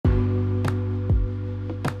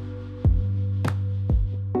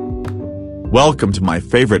Welcome to my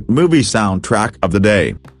favorite movie soundtrack of the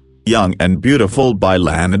day. Young and Beautiful by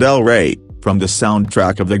Lana Del Rey, from the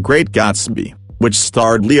soundtrack of The Great Gatsby, which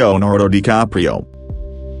starred Leonardo DiCaprio.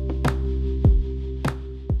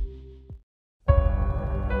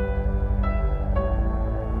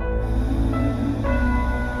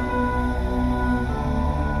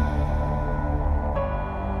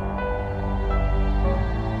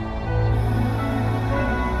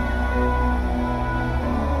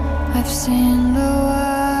 I've seen the